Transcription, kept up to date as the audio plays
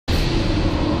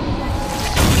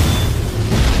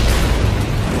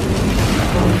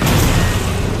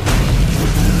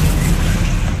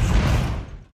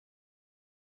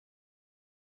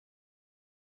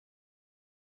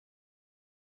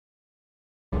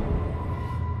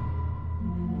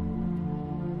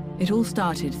It all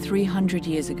started 300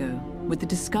 years ago with the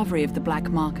discovery of the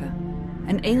Black Marker,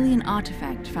 an alien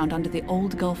artifact found under the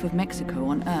old Gulf of Mexico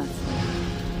on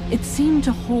Earth. It seemed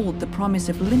to hold the promise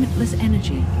of limitless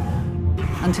energy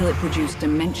until it produced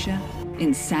dementia,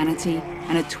 insanity,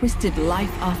 and a twisted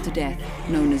life after death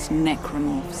known as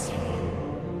necromorphs.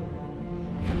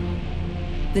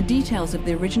 The details of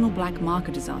the original Black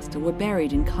Marker disaster were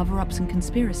buried in cover-ups and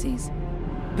conspiracies,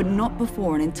 but not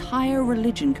before an entire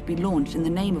religion could be launched in the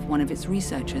name of one of its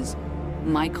researchers,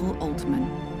 Michael Altman.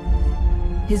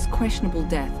 His questionable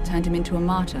death turned him into a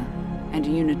martyr, and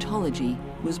unitology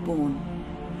was born.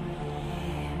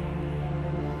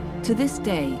 To this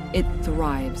day, it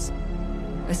thrives,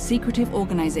 a secretive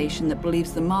organization that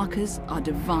believes the markers are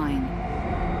divine,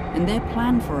 and their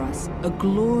plan for us, a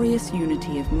glorious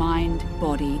unity of mind,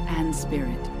 body, and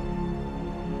spirit.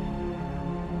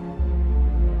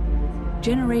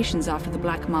 Generations after the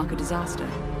Black Marker disaster,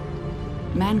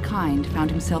 mankind found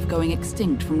himself going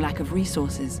extinct from lack of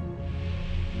resources.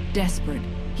 Desperate,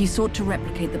 he sought to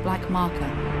replicate the Black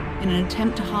Marker in an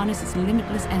attempt to harness its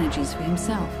limitless energies for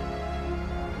himself.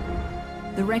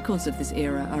 The records of this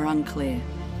era are unclear,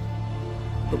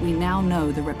 but we now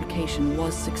know the replication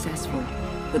was successful,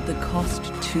 but the cost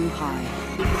too high.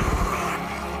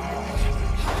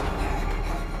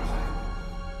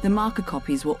 The marker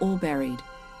copies were all buried,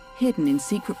 hidden in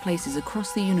secret places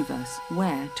across the universe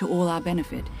where, to all our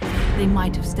benefit, they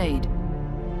might have stayed.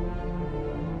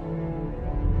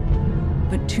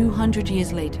 But 200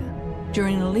 years later,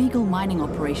 during an illegal mining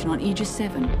operation on Aegis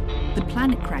 7, the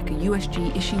planet cracker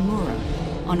USG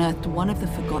Ishimura unearthed one of the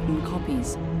forgotten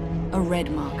copies, a red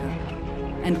marker,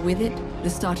 and with it, the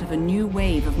start of a new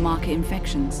wave of marker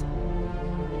infections.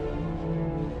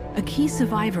 A key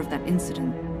survivor of that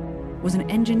incident was an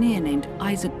engineer named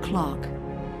Isaac Clarke.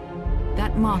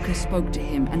 That marker spoke to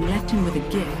him and left him with a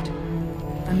gift,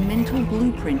 a mental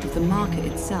blueprint of the marker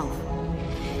itself.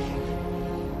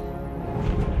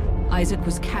 Isaac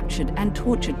was captured and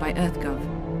tortured by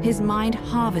EarthGov, his mind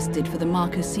harvested for the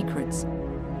marker's secrets.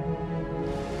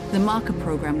 The marker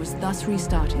program was thus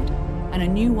restarted, and a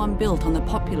new one built on the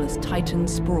populous Titan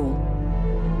sprawl.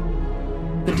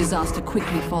 But disaster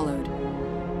quickly followed.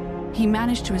 He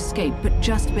managed to escape, but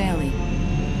just barely.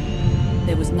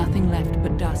 There was nothing left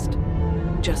but dust,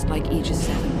 just like Aegis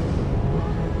 7.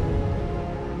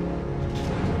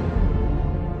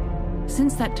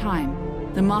 Since that time,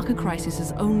 the marker crisis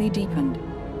has only deepened,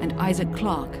 and Isaac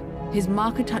Clarke, his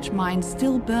marker-touch mind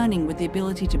still burning with the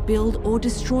ability to build or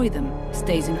destroy them,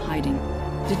 stays in hiding,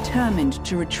 determined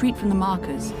to retreat from the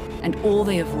markers and all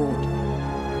they have wrought.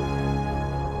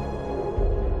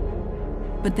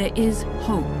 But there is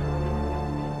hope.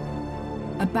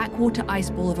 A backwater ice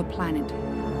ball of a planet,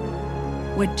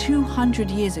 where 200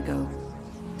 years ago,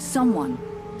 someone,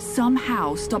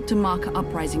 somehow stopped a marker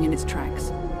uprising in its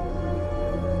tracks.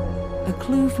 A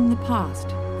clue from the past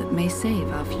that may save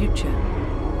our future.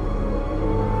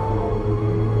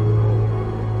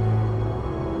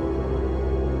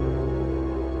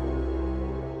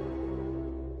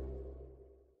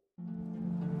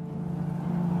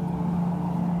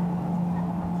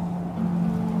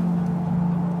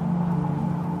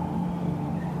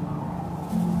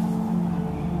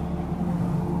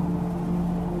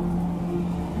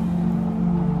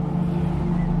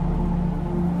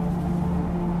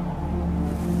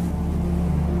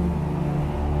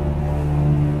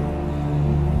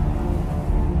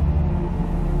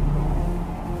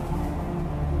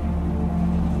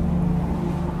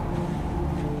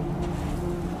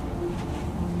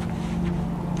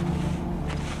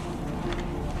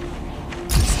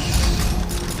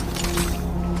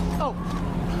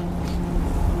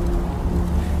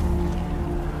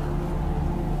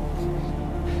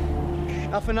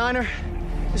 Alpha Niner,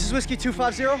 this is Whiskey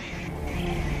 250.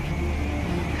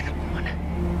 Come on.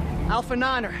 Alpha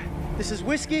Niner, this is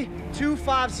Whiskey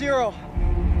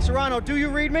 250. Serrano, do you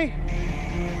read me?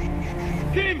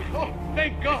 Tim! Oh,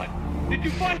 thank God! Did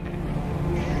you find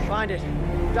it? Find it.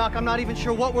 Doc, I'm not even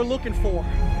sure what we're looking for.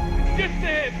 Just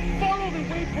follow the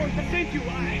waypoint that sent you.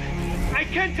 I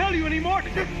can't tell you anymore.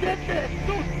 Just get there.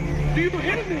 Do you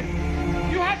hear me?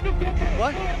 You have to get there.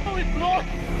 What? Oh, it's lost.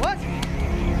 What?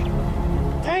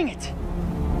 Dang it!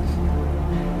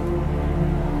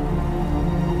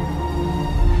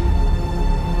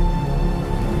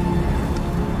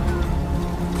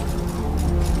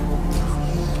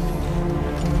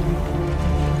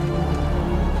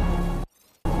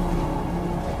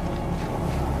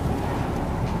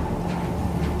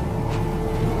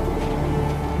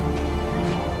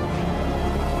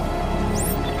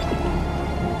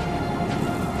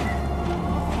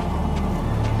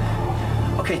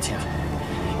 Okay, Tim.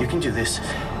 You can do this.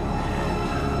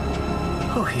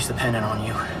 Oh, he's dependent on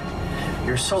you.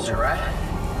 You're a soldier, right?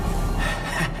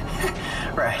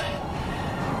 Right.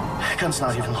 Gun's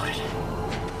not even loaded.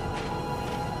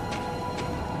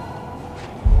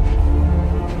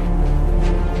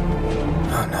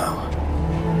 Oh no.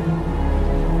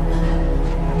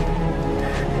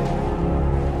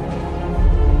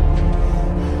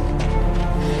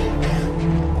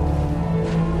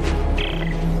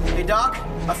 Hey, Doc,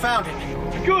 I found it.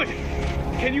 Good.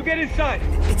 Can you get inside?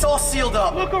 It's all sealed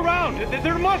up. Look around.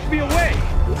 There must be a way.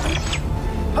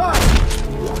 Ah!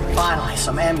 Finally,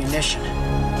 some ammunition.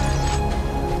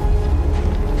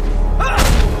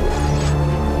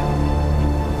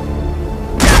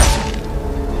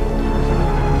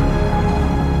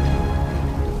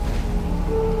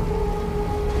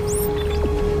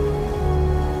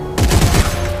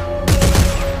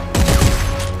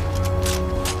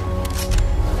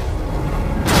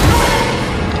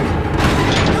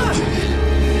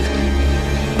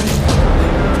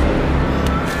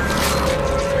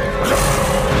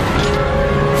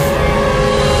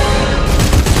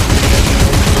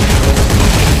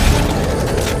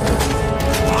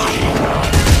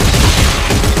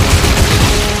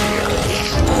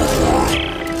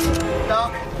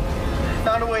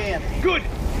 Good!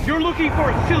 You're looking for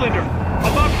a cylinder,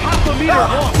 about half a meter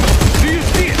long. Do you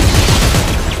see it?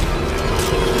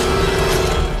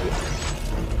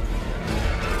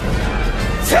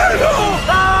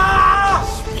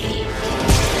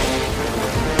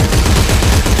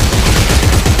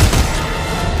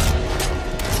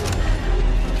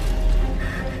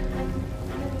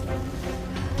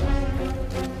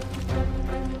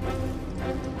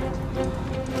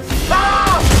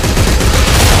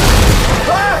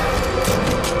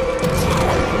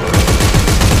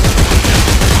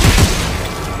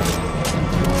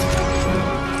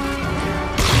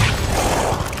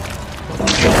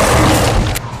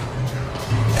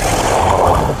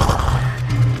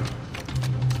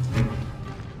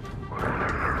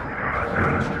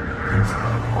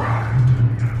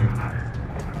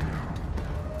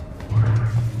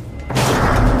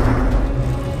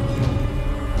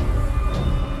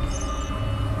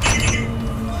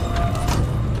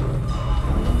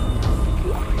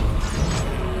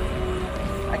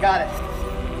 I got it.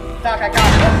 Doc, I got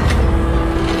it.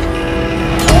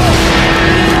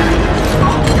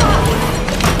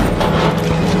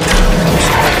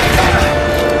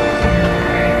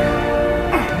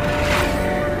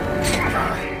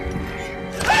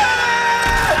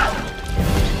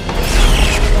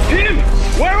 Tim,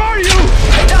 where are you?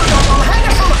 Hey, Doc, I'm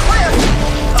hanging from a cliff.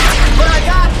 But I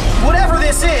got whatever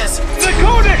this is. The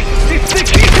codex! It's the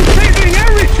key to saving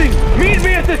everything! Meet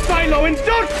me at the silo and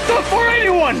don't stop for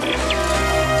anyone!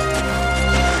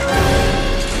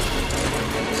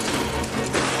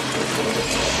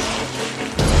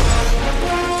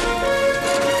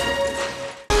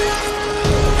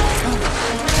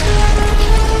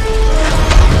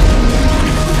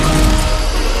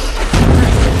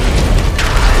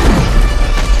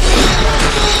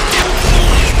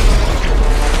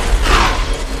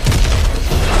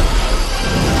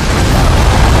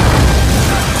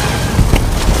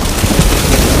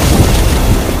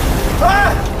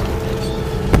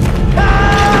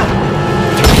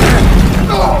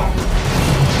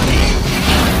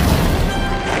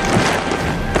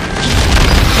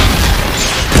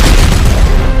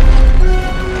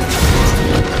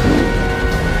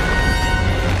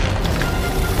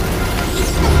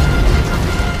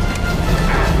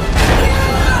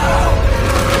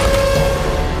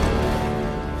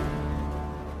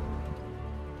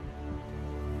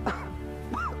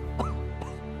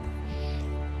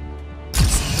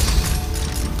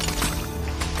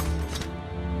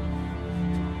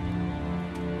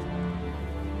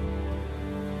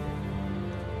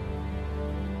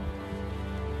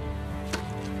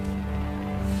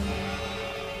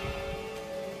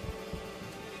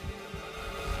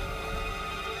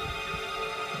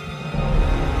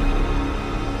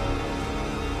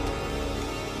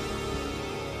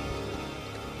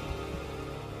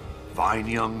 Fine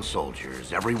young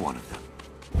soldiers, every one of them.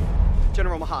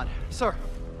 General Mahad, sir.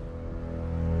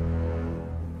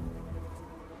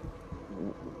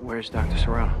 Where's Dr.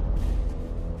 Serrano?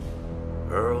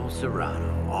 Earl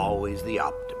Serrano, always the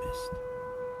optimist.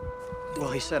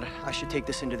 Well, he said I should take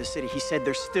this into the city. He said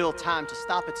there's still time to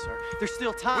stop it, sir. There's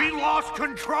still time. We lost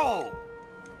control!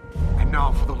 And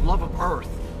now, for the love of Earth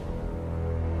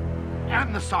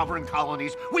and the sovereign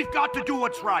colonies, we've got to do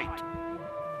what's right.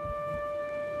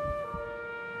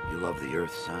 You love the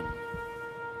Earth, son?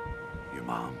 Your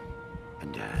mom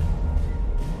and dad?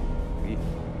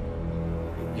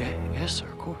 Yeah. Yes, sir,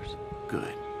 of course.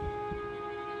 Good.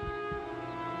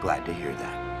 Glad to hear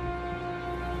that.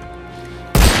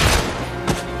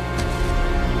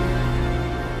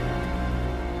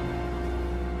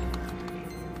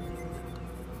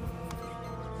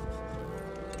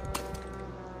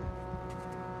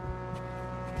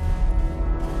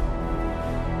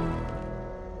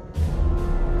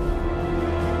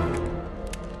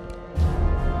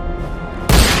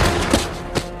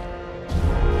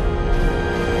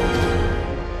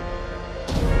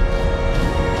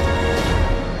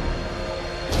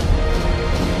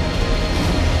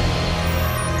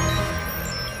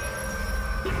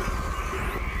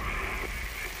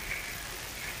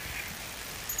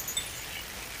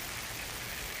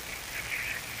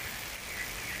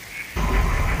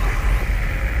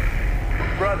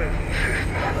 Brothers and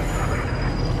sisters,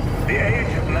 the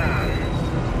age of man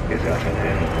is at an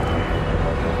end.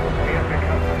 We have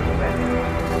become so many,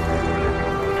 little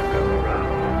to go around.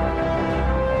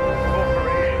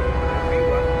 Corporations can be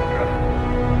once trusted.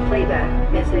 Playback,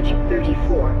 message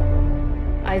 34.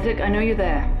 Isaac, I know you're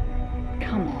there.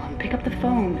 Come on, pick up the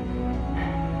phone.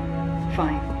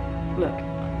 Fine. Look,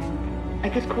 I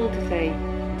just called to say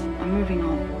I'm moving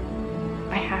on.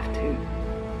 I have to.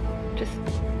 Just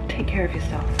take care of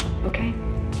yourself, okay?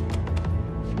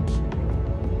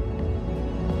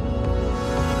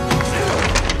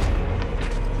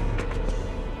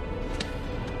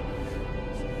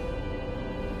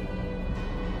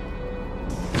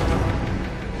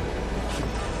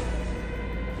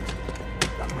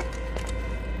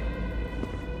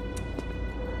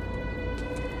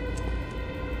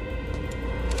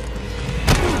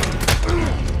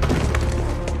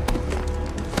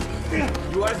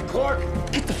 You Isaac Clarke?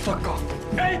 Get the fuck off.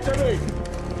 Answer me!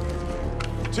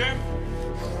 Tim?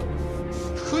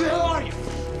 Who the hell are you?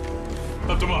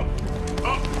 Lift him up.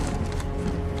 Up!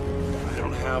 I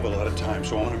don't have a lot of time,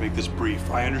 so I want to make this brief.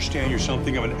 I understand you're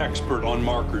something of an expert on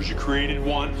markers. You created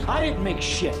one. I didn't make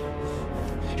shit.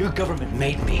 Your government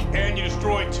made me. And you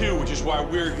destroyed two, which is why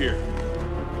we're here.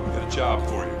 We got a job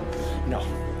for you. No.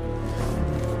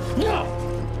 No!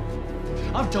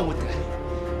 I'm done with that.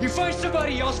 You find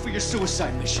somebody else for your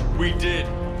suicide mission. We did.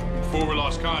 Before we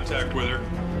lost contact with her.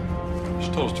 She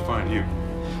told us to find you.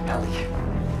 Ellie.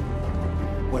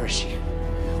 Where is she?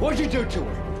 What'd you do to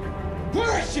her?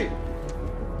 Where is she?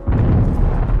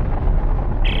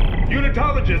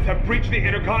 Unitologists have breached the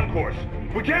inner concourse.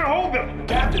 We can't hold them.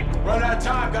 Captain, run out of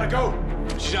time, gotta go.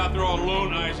 She's out there all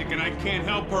alone, Isaac, and I can't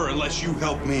help her unless you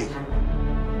help me.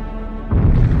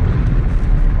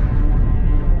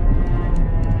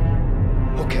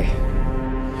 Okay.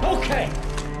 Okay!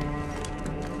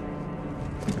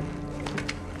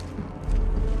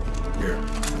 Here.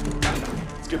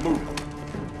 Let's get moving.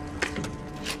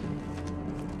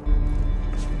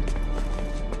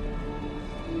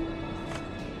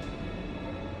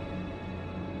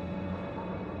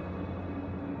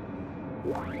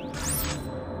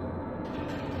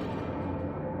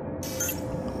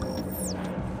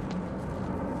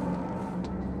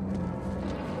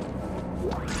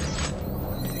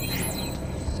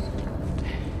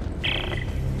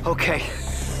 Okay.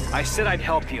 I said I'd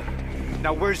help you.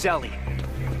 Now where's Ellie?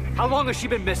 How long has she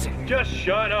been missing? Just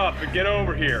shut up and get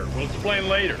over here. We'll explain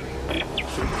later.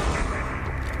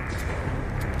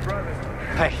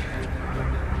 Hey.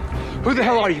 Who the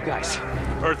hell are you guys?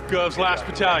 Earth Gov's last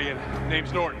battalion.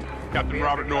 Name's Norton. Captain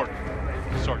Robert Norton.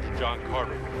 Sergeant John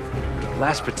Carver.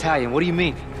 Last battalion? What do you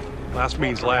mean? Last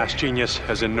means last, genius,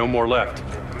 as in no more left.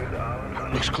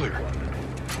 Looks clear.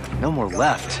 No more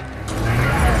left.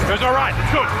 That's all right.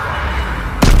 Let's go.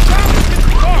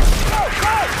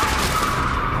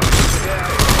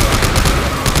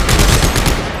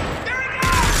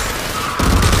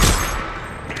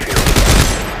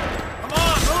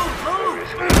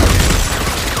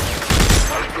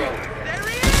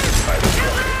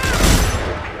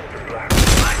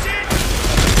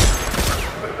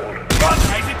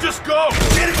 Just go!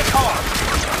 Get in the car!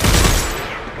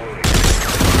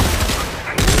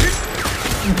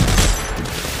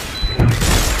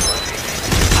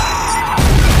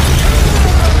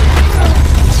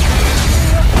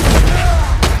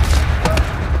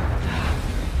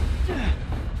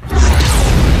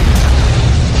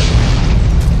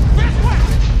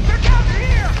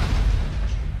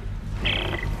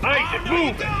 Isaac,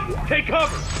 move! Take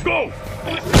cover! Go!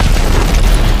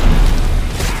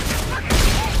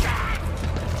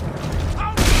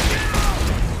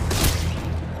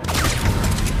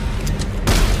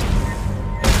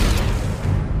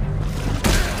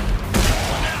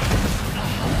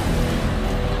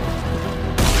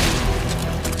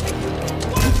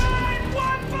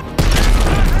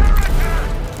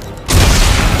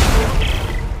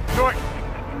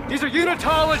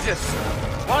 unitologists!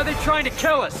 Why are they trying to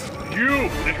kill us? You!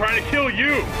 They're trying to kill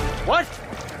you! What?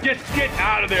 Get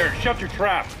out of there! Shut your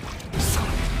trap!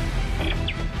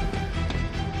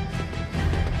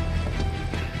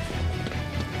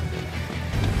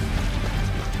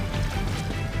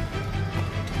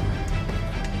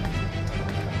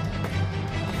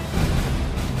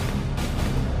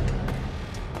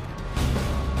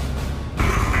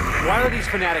 Why are these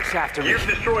fanatics after me? You've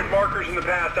destroyed markers in the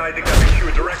past, Isaac. That makes you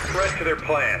a direct threat to their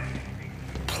plan.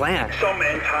 Plan? Some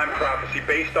end-time prophecy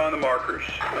based on the markers.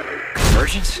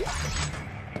 Convergence?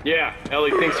 Yeah,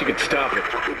 Ellie thinks you could stop it.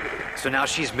 So now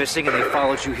she's missing and they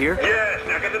followed you here? Yes,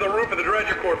 now get to the roof of the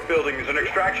Dredger Corp building. There's an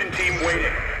extraction team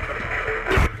waiting.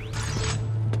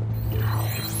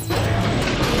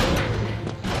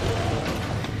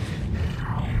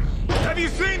 Have you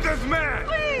seen this man?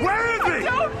 Please, Where is he?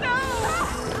 I don't know!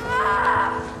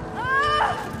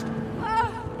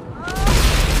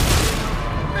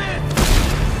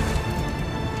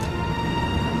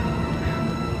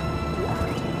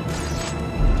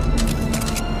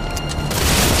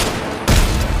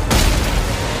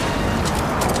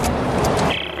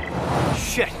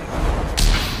 Shit!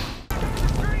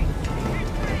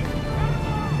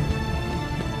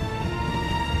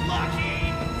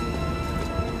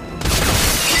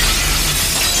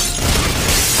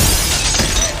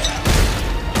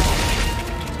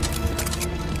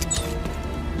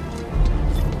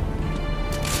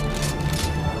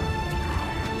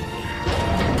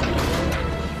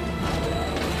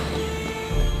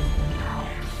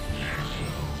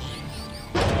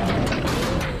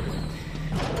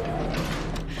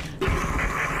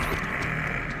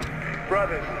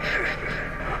 Brothers and sisters,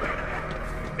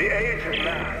 the age of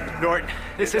man. Norton,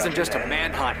 this isn't just a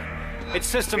manhunt. It's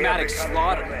systematic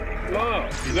slaughter. Oh,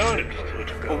 you noticed.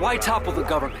 But why topple the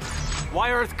government? Why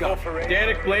EarthGov?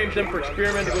 Danik blames them for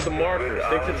experimenting with the markers,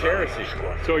 thinks it's heresy.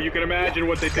 So you can imagine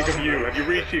what they think of you. Have you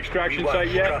reached the extraction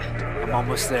site yet? I'm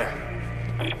almost there.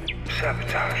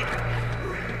 Sabotaged.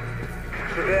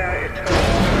 For their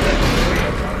eternal.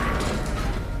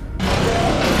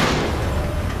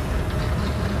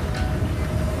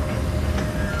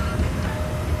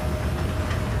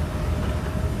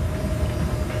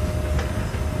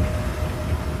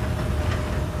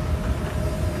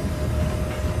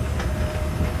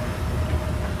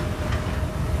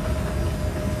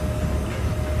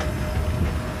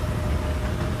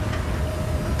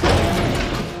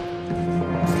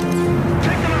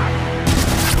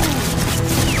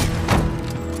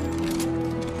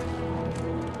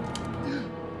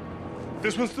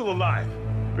 This one's still alive.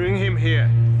 Bring him here.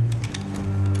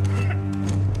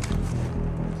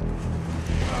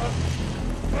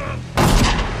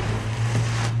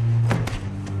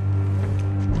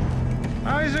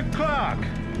 Isaac Clarke.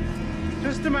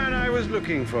 Just the man I was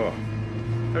looking for.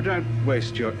 Oh, don't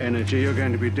waste your energy. You're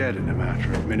going to be dead in a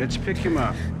matter of minutes. Pick him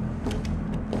up.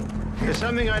 There's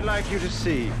something I'd like you to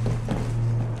see.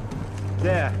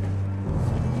 There.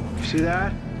 You see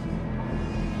that?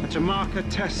 It's a marker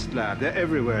test lab. They're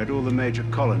everywhere at all the major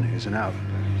colonies and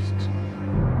outposts.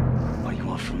 What do you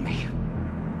want from me?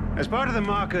 As part of the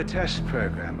marker test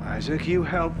program, Isaac, you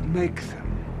helped make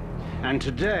them. And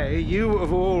today, you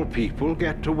of all people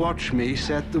get to watch me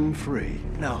set them free.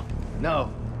 No.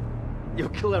 You'll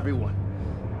kill everyone.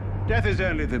 Death is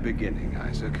only the beginning,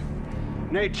 Isaac.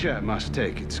 Nature must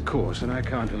take its course, and I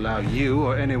can't allow you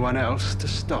or anyone else to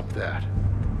stop that.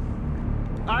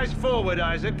 Eyes forward,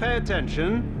 Isaac. Pay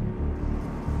attention.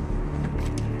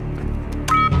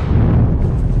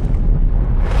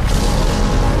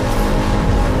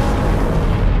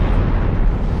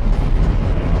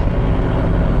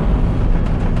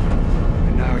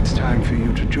 And now it's time for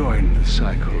you to join the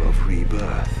cycle of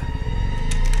rebirth.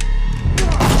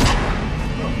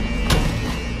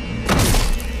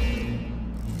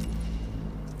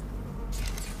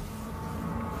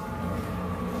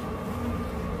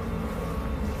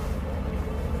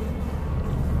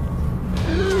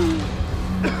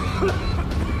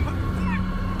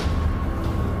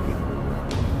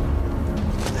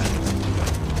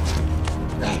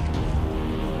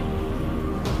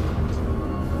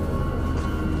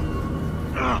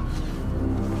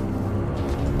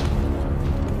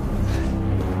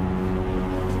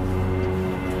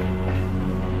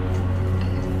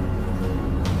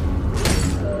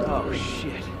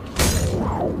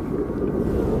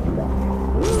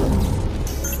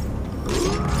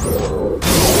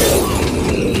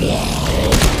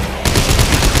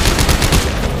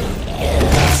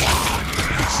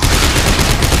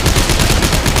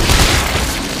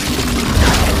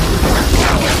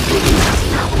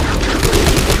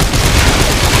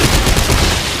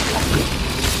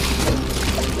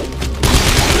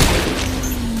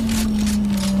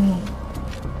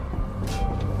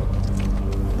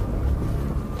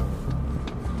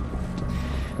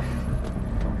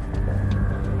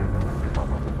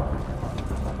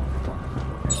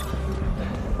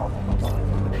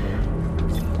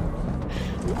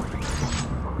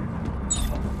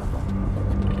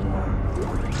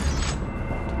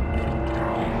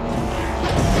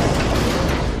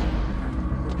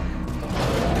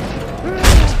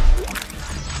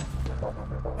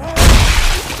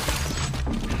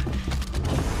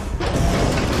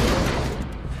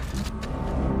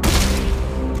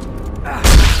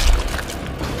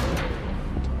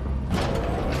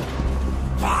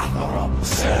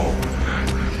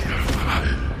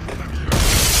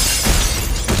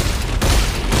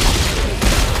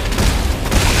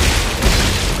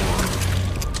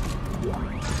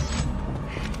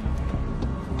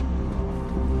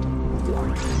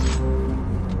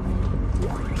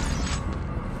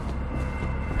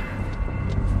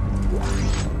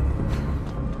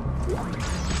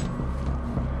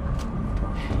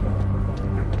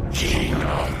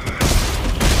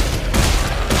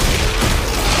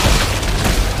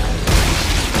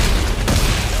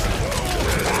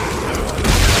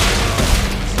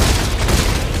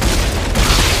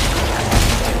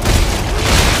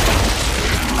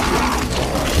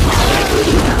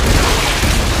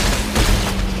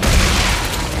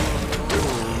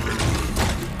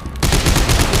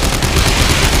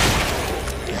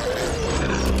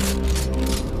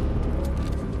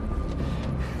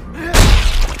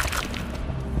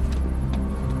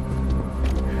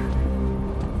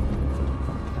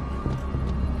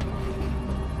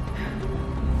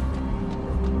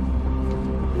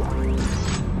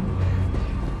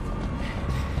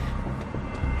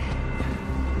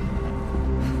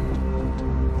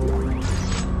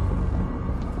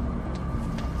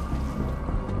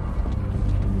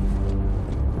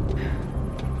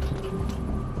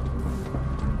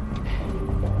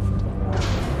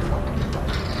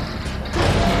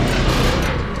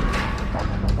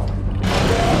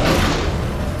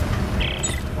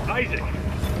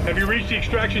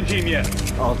 extraction team yet?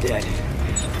 All dead.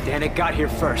 Danik got here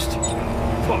first.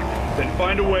 Fuck. Then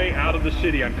find a way out of the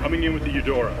city. I'm coming in with the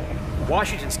Eudora.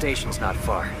 Washington Station's not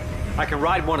far. I can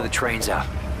ride one of the trains out.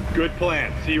 Good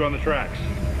plan. See you on the tracks.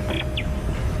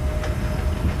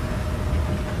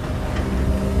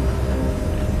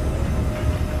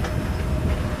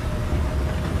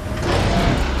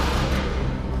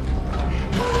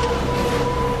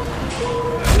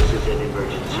 This is an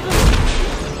emergency.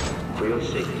 For your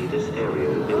safety, this area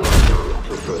will be locked down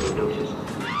until further notice.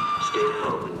 Stay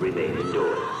calm and remain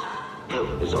indoors.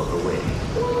 Help is on the way.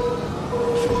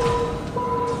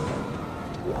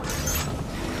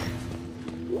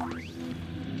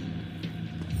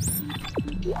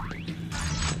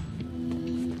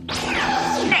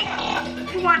 Hey,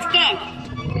 who wants candy?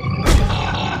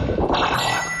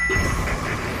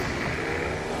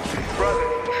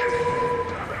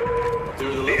 There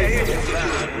is a level of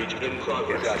security breach in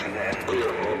progress. Clear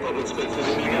all public spaces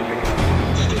immediately.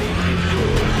 Stay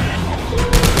indoors.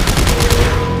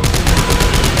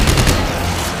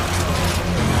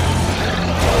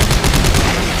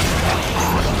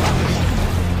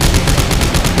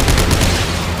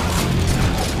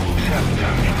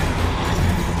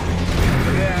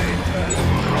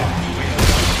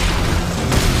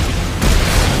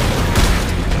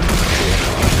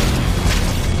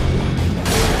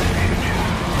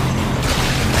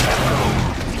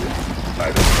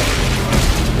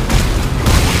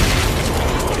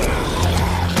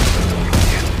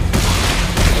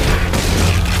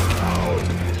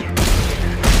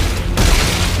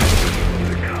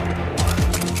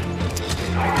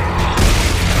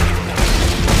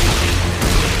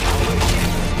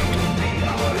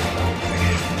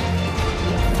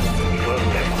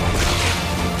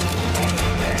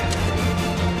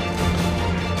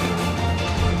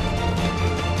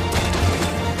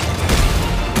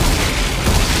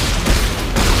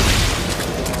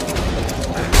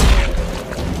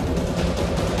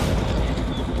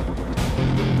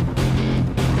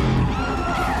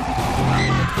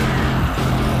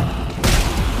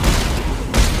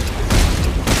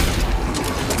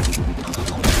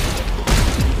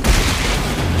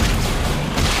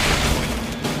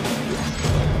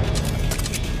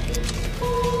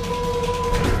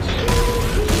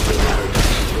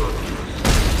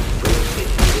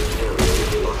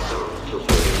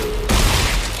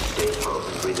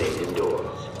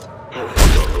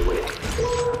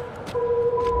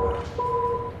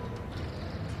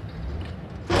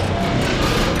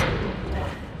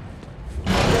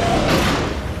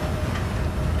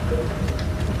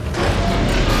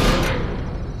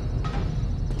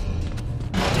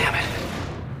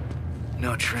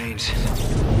 No trains.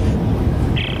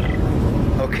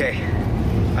 Okay,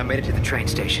 I made it to the train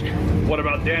station. What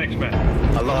about Danik's men?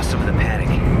 I lost some of the panic.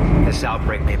 This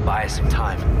outbreak may buy us some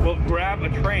time. Well, grab a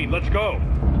train. Let's go.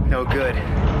 No good.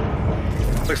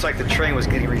 Looks like the train was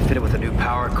getting refitted with a new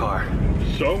power car.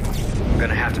 So? I'm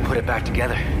gonna have to put it back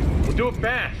together. We'll do it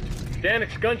fast.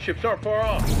 Danik's gunships aren't far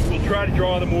off. We'll try to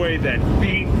draw them away then.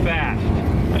 Be fast.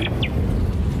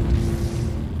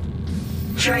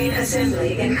 Train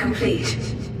assembly incomplete.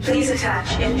 Please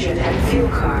attach engine and fuel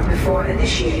car before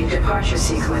initiating departure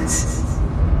sequence.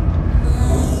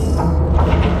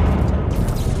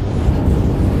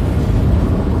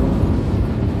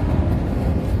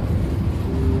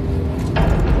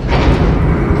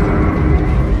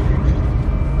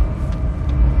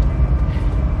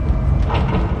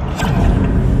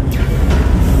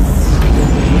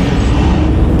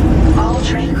 All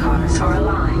train cars are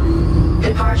aligned.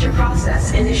 Departure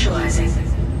process initializing.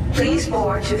 Please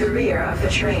board to the rear of the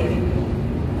train.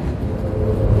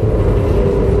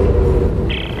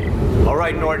 All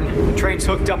right, Norton. The train's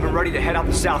hooked up and ready to head out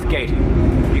the south gate.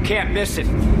 You can't miss it.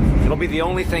 It'll be the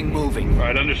only thing moving. All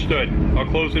right, understood. I'll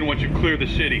close in once you clear the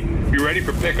city. Be ready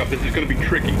for pickup. This is going to be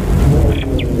tricky.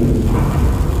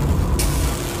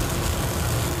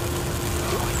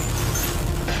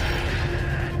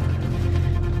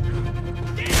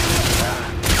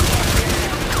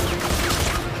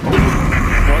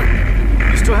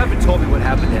 You still haven't told me what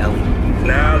happened to Ellie.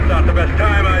 Now's not the best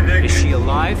time, I think. Is she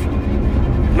alive?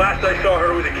 Last I saw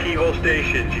her was at Keyhole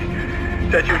Station. She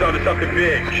said she was onto something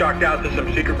big, shocked out to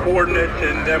some secret coordinates,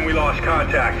 and then we lost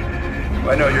contact.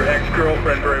 I know your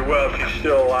ex-girlfriend very well. She's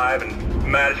still alive, and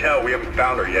mad as hell we haven't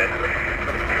found her yet.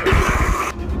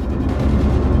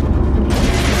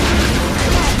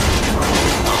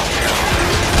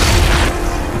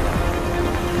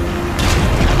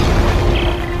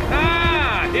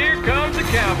 Ah, here comes the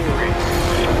cavalry.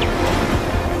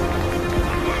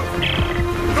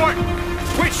 Norton,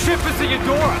 which ship is the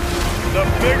Eudora? The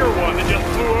bigger one that just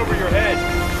flew over your head.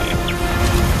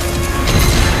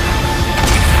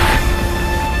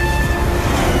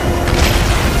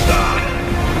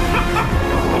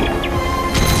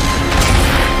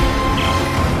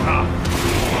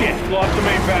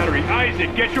 right,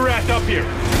 Isaac, get your ass up here.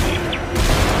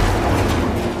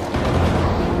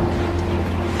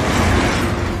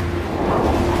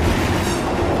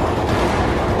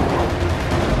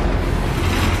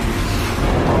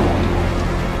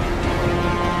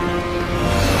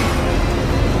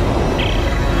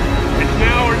 It's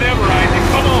now or never,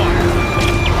 Isaac. Come on.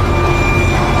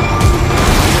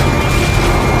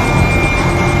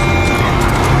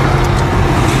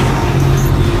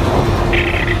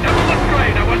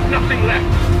 Nothing left.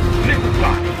 Nickel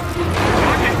clock.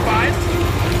 Target 5,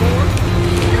 4,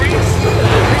 3, 2,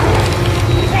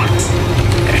 1.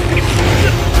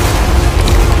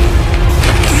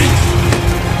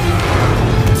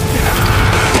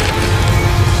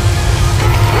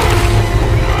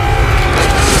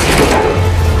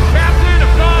 Captain,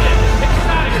 I've got it. Take us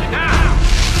out of here now.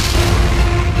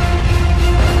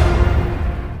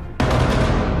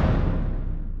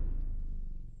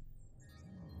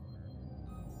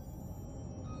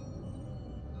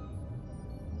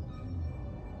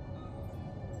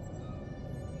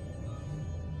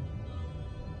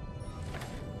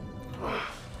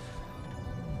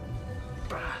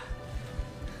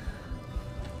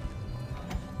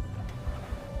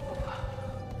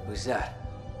 Who's that?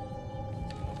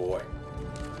 My boy.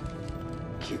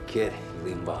 Cute kid. You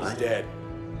leave him behind? He's dead.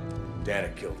 Dana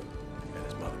killed him. And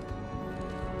his mother.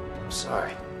 I'm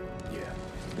sorry. Yeah.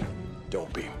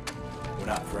 Don't be. We're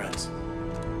not friends.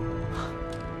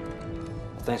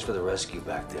 Thanks for the rescue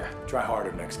back there. Try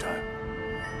harder next time.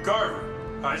 Carver,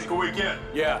 Isaac a weekend.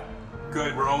 Yeah.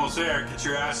 Good, we're almost there. Get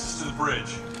your asses to the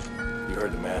bridge. You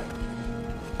heard the man.